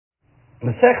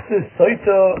Lehisvada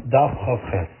Sotah Daf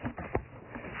Chavches.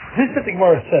 This that the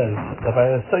Gemara says that by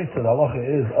a Sotah the halacha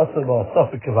is asaba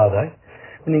safek kavadai,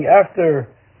 meaning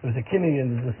after there's a kini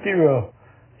and there's a stira,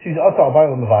 she's asa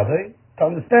abayla mevadai.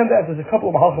 To understand that, there's a couple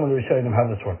of mahalchim in the Rishonim how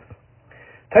this works.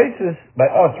 Taisus by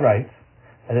us writes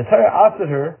that the Torah asked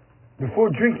her before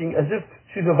drinking as if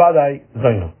she's a vadai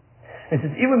zaina. And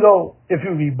says even though if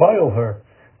you reboil her,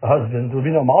 the husband, there will be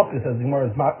no malchus as the Gemara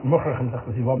is muchrachim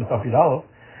tachmasivam b'safid aleph.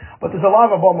 But there's a lot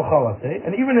of abal mechalase,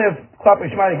 and even if Klapei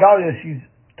Shmai Galia she's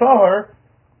tahor,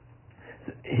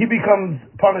 he becomes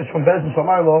punished from Bezin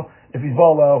Shamaylo if he's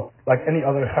balo like any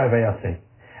other chayvei yaseh.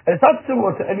 And it's not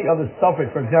similar to any other suffix.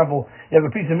 For example, you have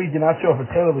a piece of meat you're not sure if it's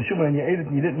chaylev or shuman, and you ate it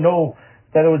and you didn't know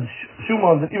that it was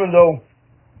shuman. That even though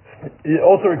it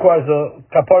also requires a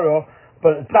kapara,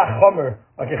 but it's not chomer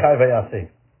like a chayvei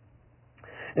yaseh.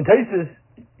 In cases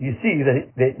you see that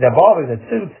they're bothered that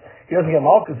since he doesn't get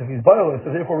malchus if he's boiled,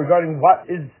 so therefore regarding what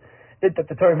is it that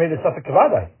the Torah made a safek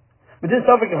kavadai. But this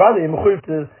safek kavadai is mechuyev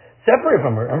to separate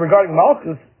from her, and regarding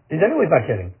malchus, he's anyways not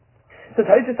getting. So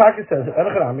Taisus Taka says,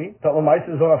 Enochanami, that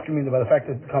Lamaisa is not afkamina by the fact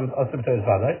that it becomes asur b'Torah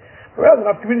vadai, whereas an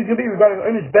afkamina is going to be regarding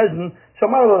Oynish Bezin,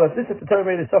 Shamarlo, that this that the Torah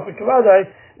made a safek kavadai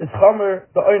is chomer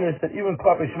the Oynish that even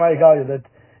Klapei Shmai Galia, that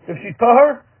if she's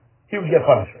tahor, he would get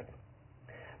punished for it.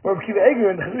 Where Kiva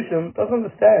Eger in the Chedushim doesn't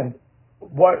understand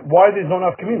why there's no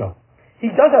nafkamina. He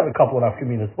does have a couple of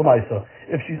nafkaminas, l'maisa,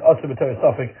 if she's asur b'Torah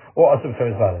safek or asur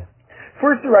b'Torah vadai.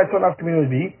 First, the right to an nafkamina would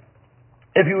be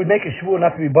if he would make a shvur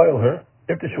not to be boil her,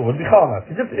 if the shvur would be chalmas.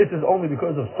 Because if it is only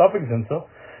because of safek zinsa,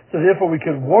 so therefore we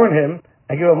could warn him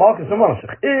and give him malchus and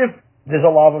mamshech. If there's a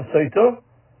law of Sotah,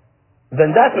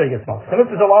 then that's where he gets malchus. And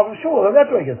if there's a law of shvur, then that's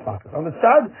where he gets malchus. On the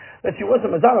sad that she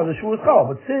wasn't mazana, the shvur was chal.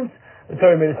 But since the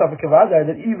Torah made a safek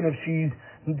kavadai, that even if she's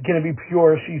going to be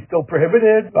pure, she's still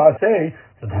prohibited. But I say,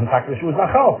 so then the shvur was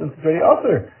not chal, since it's already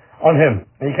usher on him,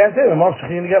 and you can't say the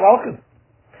mamshech to get malchus.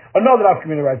 Another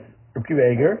afkamina writes Reb Kiva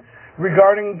Eger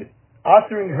regarding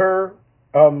assuring her.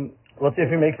 Let's say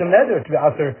if he makes a neder to be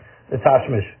asur the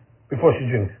tashmish before she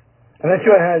drinks, and then she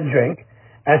went ahead and drank,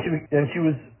 and she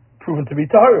was proven to be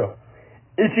tahara.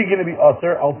 Is she going to be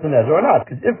asur al neder or not?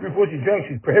 Because if before she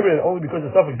drank she's prohibited only because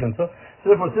of safek zinsa, so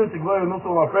therefore since the glory of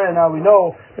Muslim Afreya now we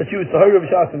know that she was tahara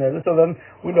b'shas neder, so then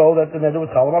we know that the neder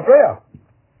was chalam Afreya.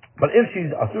 But if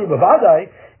she's asur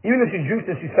b'vadai, even if she drinks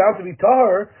and she's found to be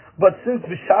tahar, but since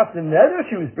b'shas the neder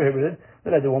she was prohibited,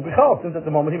 the neder won't be chal. Since at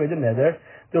the moment he made the neder,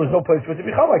 there was no place for it to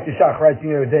be chal, like the Shach writes in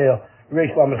Yeridea,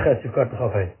 Reish Lamed Ches Yivkat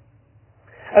B'Chavei.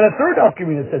 And the third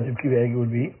afkamina that says Reb Kiva Eger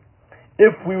would be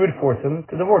if we would force him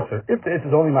to divorce her. If the is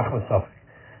only machmas safek,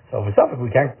 so for safek we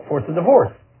can't force a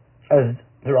divorce, as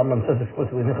the Rambam says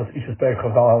explicitly, Nichos Ishus Perek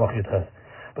Chaval Halach Yitches.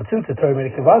 But since the Torah made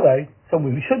a kavadai, so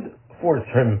we should force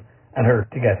him and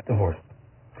her to get divorced.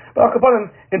 But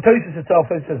Akapanim, in Taisus itself,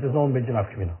 it says there's no major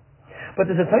afkamina. But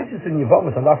there's a Taisus in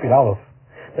Yevamis on Dafid Aleph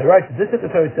that writes that this that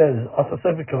the Torah says asa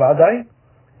safek kavadai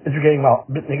is negating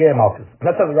malchus. And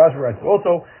that's how the Rashi writes.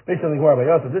 Also, based on the Gemara by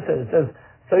Yosef, this says it says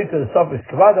Sotah safek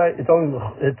kavadai. It's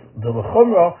the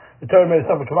lechumra. The Torah made a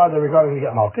safek kavadai regarding to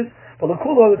get malchus. But the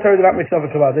kula, the Torah did not make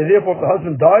safek kavadai. Therefore, if the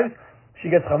husband dies,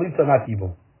 she gets chalitza, not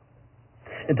evil.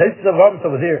 In Taisus of Rambam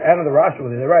over there and in the Rashi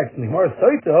over there, they write in the Gemara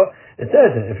Sotah, it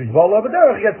says that if he's bald over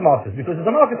there, he gets malchus because it's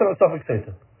a malchus on a safek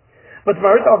Sotah. But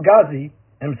Marit Al Ghazi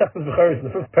in Masechtas Becharis in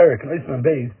the first parak in Eisman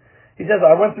Beis, he says,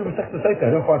 I went through Masechtas Sotah, I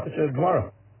didn't find such a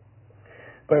Gemara.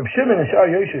 But Reb Shimon and Shar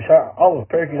Yosha, Shar Aleph,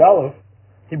 Parak Yud Aleph,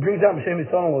 he brings out M'Shem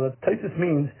Yisrael that Taisus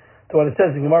means to what it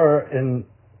says in Gemara in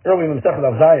early in the Masechet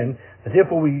of Zion, that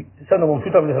therefore we send them on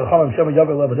Futa V'Dech Chacham Shem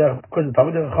Yavel Lebedech because the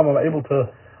Talmidei Chacham are able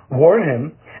to warn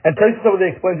him. And Taisus over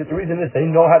there explains that the reason is they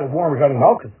know how to warn regarding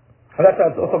Malchus. And that's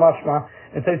how it's also mashma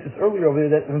in Taisus earlier over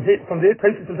there, that from there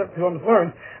Taisus himself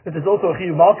learned that there's also a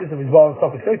chiyuv Malchus if he's bald and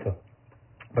safek Sotah.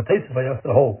 But Taisus by us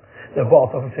the whole that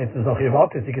bald safek Sotah there's no chiyuv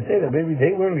Malchus. You could say that maybe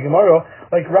they learned the Gemara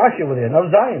like Rashi over there, now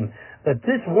Zion, that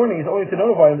this warning is only to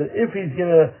notify him that if he's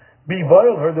gonna be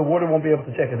boiled her, the water won't be able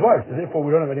to check his wife. So therefore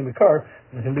we don't have any makar.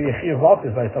 There's gonna be a chiyuv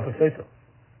Malchus by safek Sotah.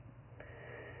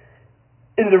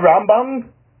 In the Rambam,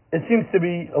 it seems to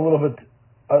be a little bit,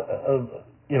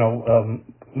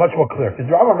 much more clear.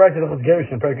 Because the Rambam writes that it was Gerish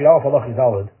in Perek Yud Aleph Halach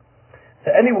Yizalid.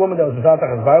 So any woman that was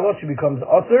Mizantach as Baila, she becomes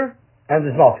Asur and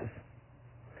is Malchus.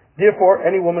 Therefore,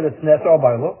 any woman that's Nesar al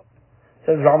Baila,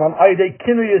 says Rambam, Ayidei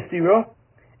Kinu Yestiro,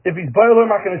 if he's Baila,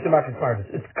 Makan is Makas Martis.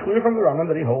 It's clear from the Rambam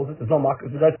that he holds that there's no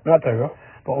Makas, that's not Torah,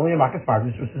 but only a Makas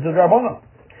Martis, which is the Rabbana.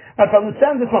 Now to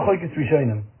understand this Machlokes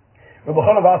Rishonim, Rabbi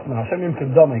Chana Basman, Hashem Yim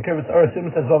Kedama, in Kevis Ur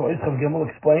Sim says Vav Yischav Gimel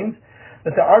explains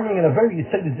that they're arguing in a very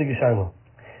Yisraeli Zigashayla.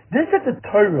 This that the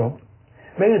Torah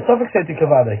made a safek Sotah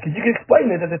kavadai, because you can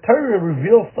explain it that the Torah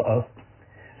reveals to us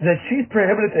that she's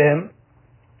prohibited to him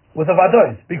with a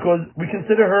vadois, because we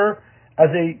consider her as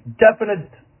a definite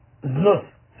znus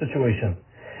situation.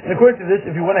 And according to this,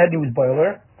 if he went ahead and he was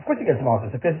boiler, of course he gets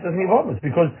malchus. If he doesn't need malchus,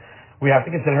 because we have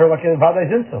to consider her like a vadai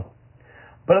zinso.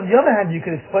 But on the other hand, you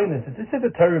can explain this. That this is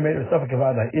the Torah made of Safek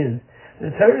Vadai is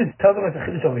the Torah is telling us a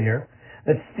chiddush over here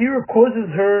that stira causes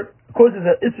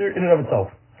an isser in and of itself,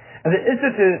 and the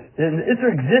isser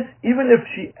exists even if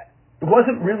she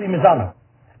wasn't really mizana,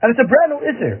 and it's a brand new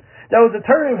isser. That was the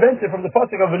Torah invented from the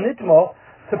pasuk of V'nitmo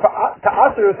to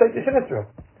aser or say Israel.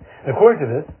 And according to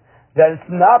this, that it's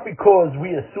not because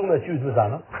we assume that she was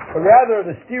mizana, but rather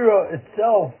the stira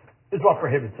itself is what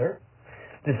prohibits her.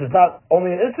 This is not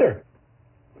only an isser.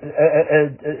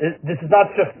 This is not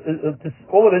just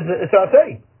all it is. It's a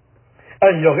say,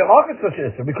 and you don't get market such an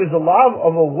issue because the law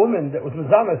of a woman that was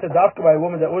mizana said after by a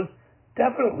woman that was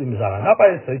definitely mizana, not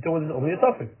by a say. It was only a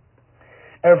suffix.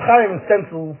 And Reb Chaim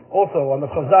stencils also on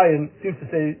the Chazayin seems to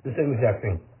say the same exact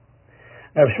thing.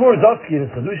 Now Shmuel Zatzki in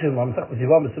his Chedushim on Masech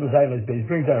B'Sivam B'Sim Zayin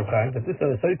brings down Reb Chaim that this is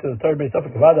a say to the Torah based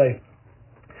Safek Vadai.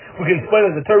 We can explain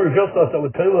that the Torah reveals to us that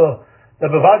with Torah the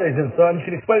Bavada is in, so and you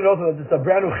can explain also that it's a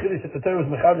brand new chiddush that the Torah was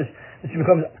mechadish, that she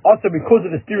becomes also because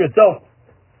of the stira itself,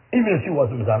 even if she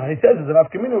wasn't mizana. And he says there's an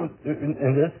afkamina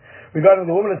in this regarding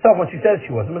the woman itself when she says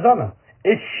she wasn't mizana.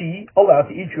 Is she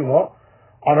allowed to eat truma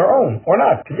on her own or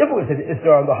not? Because if we say the isser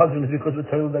on the husband is because of the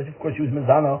Torah that of course she was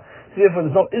mizana, so therefore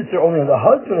there's no isser only on the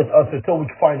husband it's usher until we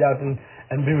can find out and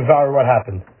be devoured what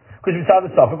happened. Because we saw the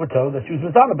suffix, we're told that she was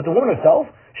mizana, but the woman herself,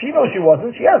 she knows she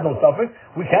wasn't. She has no suffix.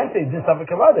 We can't say this suffix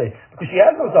kavade because she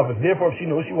has no suffix. Therefore, if she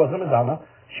knows she wasn't mizana,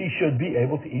 she should be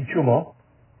able to eat truma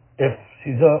if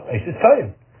she's a eishes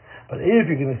kayin. But if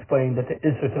you can explain that the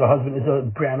isser to the husband is a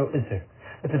brand new isser,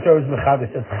 that the Torah is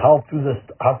mechadish, that's help through the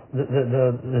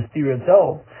stira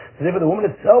itself, so therefore the woman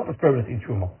itself is prohibited to eat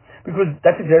truma because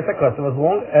that's exactly the custom as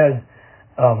long as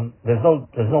there's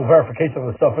no verification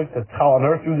of the suffix that's chal on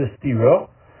her through the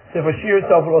stira. Therefore, she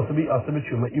herself would also be asa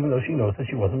b'truma, even though she knows that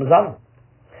she wasn't mizana.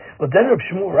 But then Reb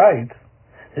Shmuel writes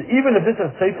that even if this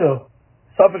seita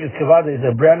suffix kavada is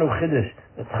a brand new chiddush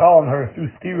that's chal on her through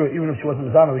stira, even if she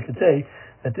wasn't mizana, we could say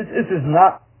that this is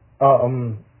not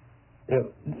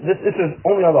this is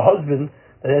only on the husband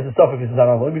that has a suffix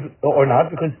mizana or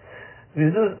not because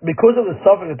of the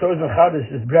suffix the Torah is mechadish,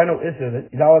 this brand new isser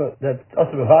that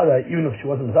asa b'vada even if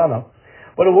she wasn't mizana.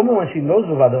 But a woman, when she knows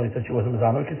Mavada that she wasn't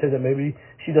Mizana, we can say that maybe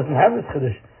she doesn't have this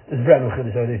chiddush, this brand new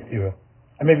chiddush,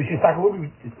 and maybe she's talking would be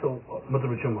still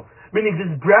Mother B'Shuma. Meaning this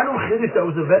brand new chiddush that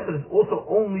was invented is also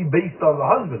only based on the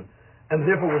husband, and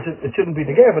therefore it shouldn't be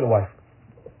the gear for the wife.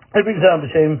 It brings down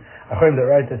the shame Achim that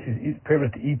writes that she's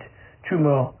privileged to eat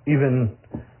truma even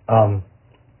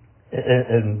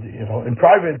in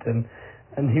private,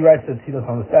 and he writes that he doesn't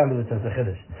understand that it's a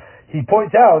chiddush. He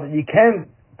points out that you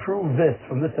can prove this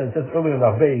from this that it says earlier in the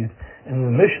Avez in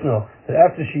the Mishnah that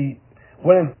after she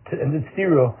went and did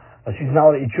stira, she's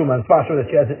now allowed to eat truma, and it's not sure that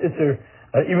she has an isser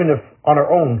even if on her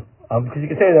own, because you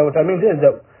can say that what that means is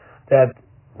that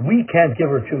we can't give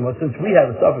her truma since we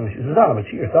have a suffix she's mizana, but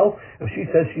she herself, if she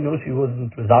says she knows she wasn't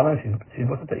mizana, she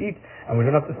wasn't to eat, and we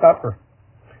don't have to stop her.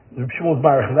 The Shmuel's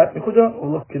Marich and that Nekuda,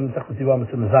 we'll look in Sech B'Sivam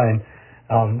B'Sim Zayin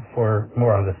for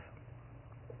more on this.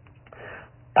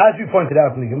 As we pointed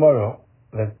out in the Gemara,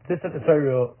 that this at the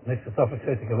Torah makes the suffix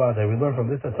seita kavada. We learn from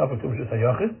this that suffix tumshus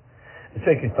hayachid, it's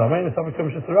seikis tamei, and the suffix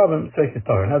tumshus rabim, it's seikis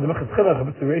tar. Now the Mechitz Chinuch, a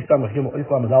bit to raise Samach Yom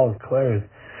Islam Adal declares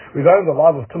regarding the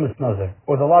law of tumas nazar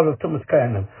or the law of tumas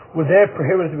kayanim, were they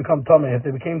prohibited to become tamei? If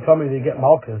they became tamei, they get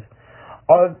malchus.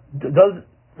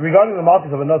 Regarding the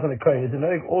malchus of a nazar and a kayin, is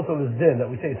there also this din that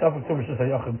we say suffix tumshus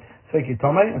hayachid, seikis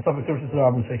tamei, and suffix tumshus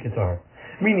rabim, seikis tar?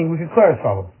 Meaning we can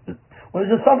clarify it. When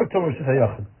there's a suffix tumshus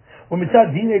hayachid, when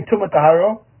mitzad dinei tuma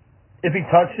taharo, if he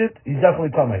touched it, he's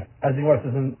definitely tamei, as the Gemara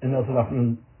says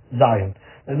in Zion.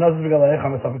 There's no such begalech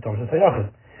on the suffix tumshus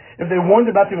hayachid. If they warned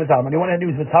about the mitzvah and he went ahead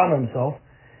and he was mitzvah himself,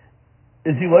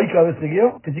 is he like this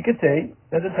nigil? Because you could say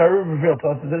that the Torah revealed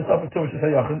to us that the suffix tumshus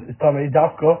hayachid is tamei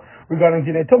dafka regarding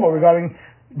dinei tuma, regarding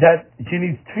that she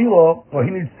needs tefillah or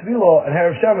he needs tefillah and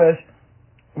harav shemesh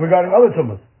regarding other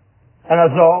tumas, and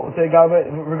as well say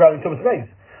regarding tumas base.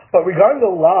 But regarding the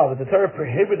law that the Torah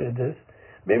prohibited this,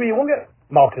 maybe you won't get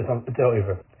malchus until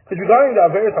over. Because regarding the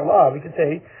Averis Allah, we could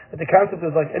say that the concept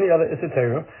is like any other Issa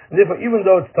Torah, and therefore even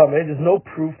though it's tamei, there's no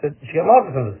proof that she got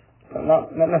malchus on this.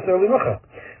 Not necessarily mucha.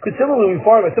 Because similarly, we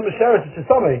find by Tumah Sheretz, which is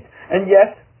tamei, and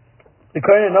yet the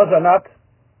Kohen and Naz are not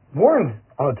warned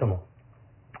on the Tumah.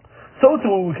 So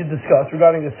too we could discuss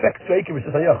regarding the sex Sveiki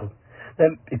versus Hayachid.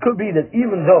 Then it could be that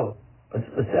even though a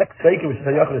sex Sveiki versus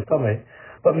Hayachid is tamei,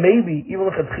 but maybe even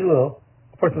if a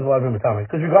person is allowed to be tamei.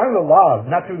 Because regarding the law of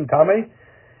not doing tamei,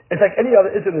 It's like any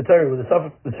other Isser in the Torah where the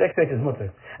sex is mutter.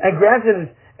 And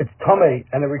granted, it's Tomei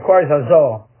and it requires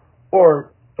Hazah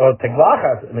or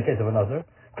Teglachas in the case of another,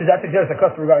 because that suggests a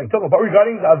custom regarding Tumah. But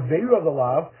regarding the Averu of the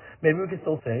Lav, maybe we can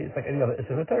still say it's like any other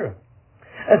Isser in the Torah.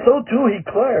 And so too, he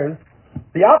declares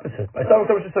the opposite. By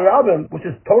Safek Tumah Shesar Rabim, which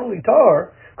is totally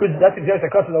tar, because that suggests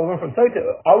a custom that we learn from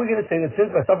Sotah. Are we going to say that since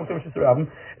by Safek Tumah Shesar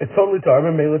Rabim, it's totally tar,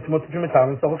 and Mela Tumah Tumah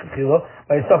Safek Chila,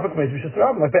 by Safek Meiz Shesar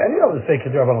Rabim, like by any other fake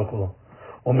Rabban Kula?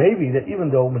 Or maybe that even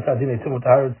though Mitzadine Tumah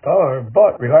Tahar is tar,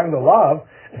 but regarding the Lav,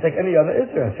 it's like any other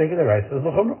Isser, and taking the right says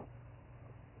L'chumra.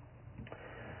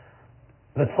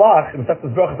 The Tzlach, in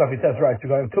Seftas Brachas, he says right,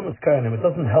 regarding Tumas Kohanim, it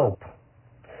doesn't help.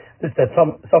 This that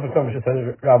Safek Tumah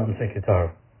Shesar Rabim Seiket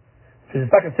Tahar. Because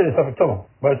it's not considered Safek Tumah,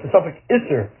 but it's a Safek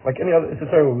Isser, like any other Isser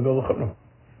Torah where we go L'chumra.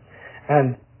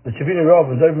 And the Shavina Rav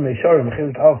and Zayvim Meisharim,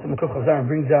 Mechilik Alef Tumah Kuf Chazar,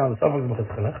 brings down the Safek Tumah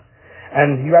Chitzchanech.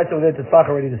 And he writes over there, the Tzlach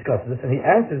already discusses this, and he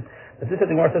answers that this, I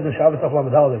think, Gemara says in Shabbos Saf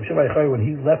Lamed Aleph, when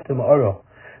he left to Ma'ara,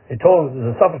 they told him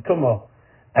there's a Safek Tumah,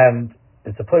 and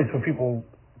it's a place where people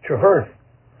traverse,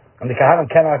 and the Kahanim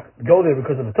cannot go there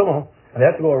because of the Tumah, and they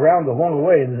have to go around a longer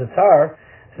way, and there's a tar,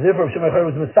 so therefore, if Shemai Chai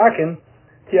was Misakin,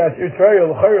 Tias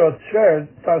Irtvario, L'Chairo, it's Shver,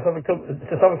 it's a Safek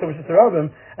Tumah Shesar Rabim,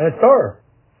 and it's tar.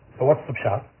 So what's the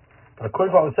pshat? But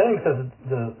according to what I was saying, says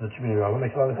the Shemini Rabbi,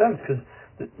 makes a lot of sense,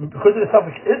 because of the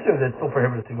Safek Isser, that's still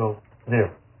prohibited to go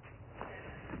there.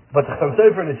 But the Chassam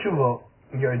Sofer and the Tshuva,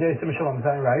 in Yeridei Simon Shalom is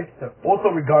right, that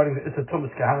also regarding the Isser Tumas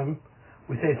Kahanim,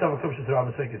 we say Safek Tumah Shesar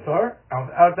Rabim Seiket Tar, and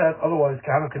without that, otherwise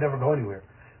Kahanim could never go anywhere.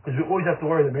 Because we always have to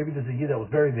worry that maybe there's a Yid that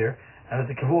was buried there, and there's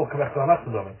a Kavul Kavach Zalach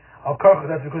Zalami. Al Karch,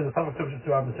 that's because the Safek Tumah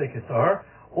Shesar Rabim Seiket Tar,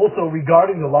 also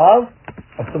regarding the law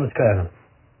of Tumas Kahanim.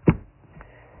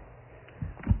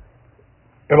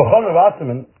 Rabbi Chanan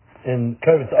Ratzaman in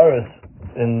Kervis Aris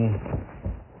in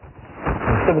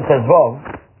Simon Tezvav,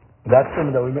 that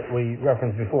Simon that we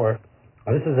referenced before,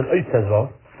 and this is an Ois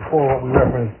Tezvav. Before what we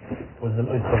referenced was an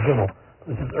Ois Tezvav.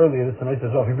 This is earlier. This is an Ois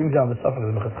Tezvav. He brings down the Safek of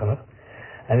the Mechitzchanech,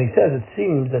 and he says it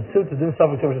seems that since it didn't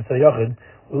Safek Tumah Shesar Yachid,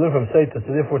 we learn from Sotah, so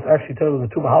therefore it's actually told in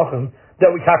the two Mahalchim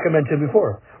that we mentioned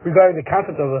before regarding the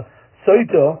concept of a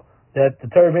Sotah that the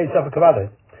Torah made Safek Kavadai.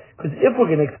 Because if we're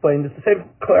going to explain, it's the same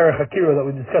Klara Hakira that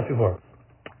we discussed before.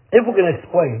 If we're going to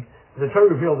explain, the Torah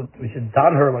revealed that we should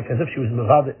don her like as if she was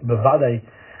Mevadei,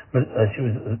 she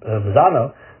was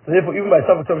Mizana, so therefore even by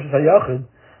Safek Tumah Shesar Yachid,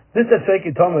 this that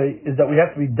Seiket Tomei is that we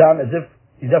have to be done as if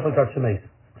you definitely touched the mace.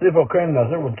 So therefore Kohen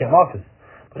Nazir would get Malchus.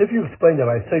 But if you explain that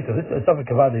by Sotah, this Safek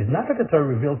Kavadei is not that the Torah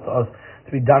reveals to us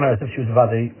to be done her as if she was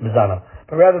Mevadei Mizana,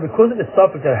 but rather because of the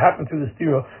Safek that happened through the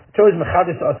stira, the Torah is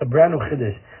Mechadish to us a brand new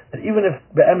Chiddush, that even if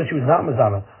Be'emes she was not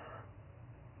Mizana,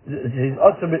 she's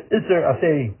also Isser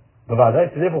Asei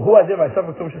Bavadai, so therefore who I did by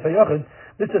Safek Tumah Shesar Yachid,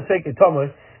 this is Seiket Tomei,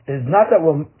 is not that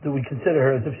we consider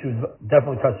her as if she was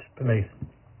definitely touched the mace.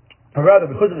 But rather,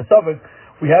 because of the Safek,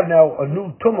 we have now a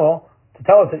new Tumah to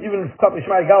tell us that even if Kapi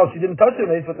Shmai Gal, she didn't touch the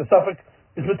mace, but the Safek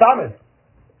is Mitamis.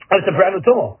 And it's a brand new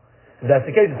Tumah. If that's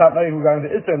the case, it's not knowing regarding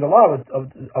the Isser and the law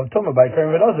of Tumah by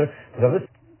Kohen V'Nazir, because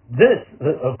this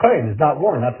Kohen is not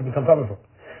warned not to become Tumah for.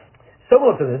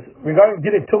 Similar to this, regarding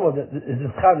Didik Tumah, that is this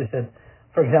Chadish that,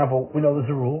 for example, we know there's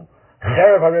a rule,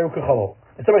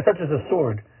 if somebody touches a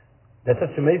sword that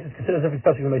touches a mace, it's considered as if he's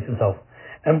touching the mace himself.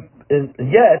 And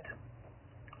yet,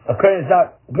 a Kohen is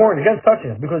not warned against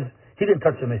touching it, because he didn't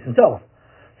touch the mace himself.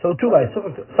 So too, by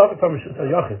Safek Tumah Shesar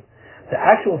Yachid, the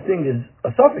actual thing is a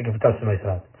Safek if it touches the mace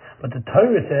or not. But the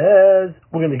Torah says,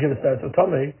 we're going to give a start to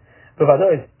Tomei,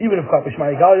 even if Kapi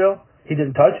Shmai Galio, he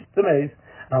didn't touch the mace.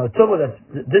 Now the Tumah,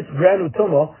 this brand new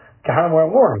Tumah, Kahanim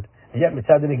weren't warned. And yet,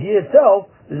 Mitzad the Negi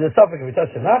itself, there's a Safek if we touch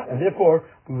it or not, and therefore,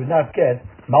 we would not get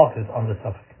Malchus on the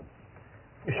Safek.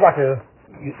 Yishmaka,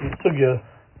 Sugya,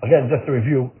 again, just to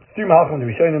review, 3 Malchim, the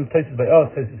Rishonim, Tesis by us,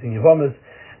 Tesis in Yevamis,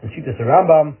 and Shitas and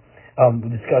Rambam. We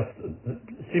discussed,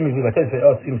 seemingly by Tesis by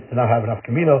us, seems to not have enough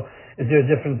Kamino. Is there a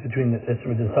difference between the Isser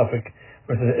within Safek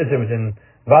versus the Isser within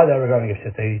Vada regarding if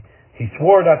he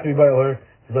swore not to be Bailer,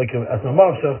 it's like as no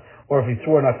Mamshach, or if he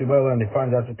swore not to be Bailer and they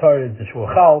find out the Torah is the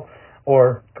Shua Chal,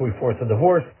 or can we force a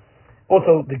divorce?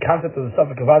 Also, the concept of the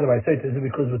Safek of Vada by Sotah, is it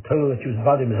because with Torah that she was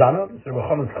Vada Mizana, so Rabbi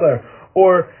Chanan is clear,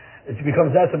 or it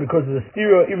becomes that because of the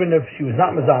stira, even if she was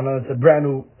not Mizana, it's a brand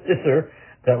new Isser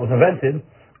that was invented.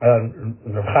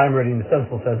 Rav Chaim already in the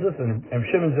Sensible says this, and Rav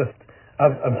Shimon just,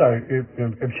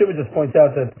 Rav Shimon just points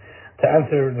out that to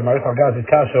answer the Marich Al-Gazi's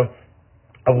kasha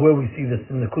of where we see this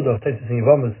in the Kudah of Tesis and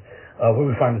Yevamis, where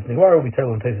we find this in the Gemara, we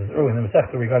tell them Tesis early in the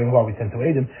Masechta regarding why we tend to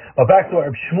aid him. But back to what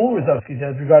Rav Shmuel Rizovsky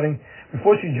says regarding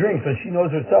before she drinks, when she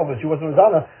knows herself that she wasn't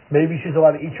Mizana, maybe she's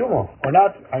allowed to eat Shumah or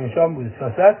not. We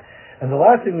discussed that. And the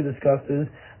last thing we discussed is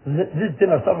This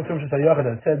din of Safek Tumshas HaYachid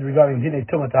that said regarding Dinei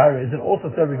Tumah Tahira, is it also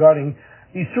said regarding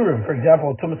Isurim, for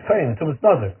example, Tumas Kohen and Tumas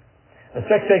Nazir? A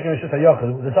sex taken Rishus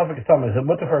HaYachid, the Safek Tama, is it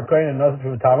mutter for a Kohen and Nazir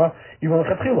for a Tama, even with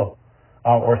Chatchilo?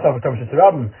 Or Safek Tumshas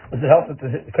Rabbim, does it help that the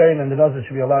Kohen and the Nazir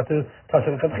should be allowed to touch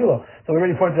on the Chatchilo? So we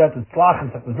already pointed out that Tzlach and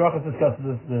Safek Brachas discusses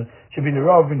this, the should be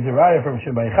Nerov, brings a Raya from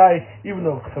Shem Baichai, even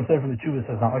though some say from the Chuvah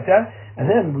says not like that. And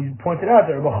then we pointed out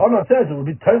that Rabbi Chana says it will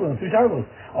be total in three shabbos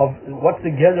of what's the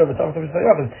gather of a Safek Tumshas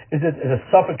HaYachid. Is it a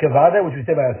Safek Kavada, which we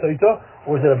say by a Sotah,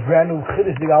 or is it a brand new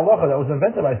Chiddush Dig Halacha that was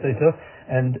invented by Sotah,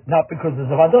 and not because there's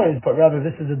a Vadois, but rather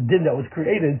this is a din that was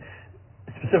created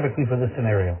specifically for this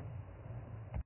scenario.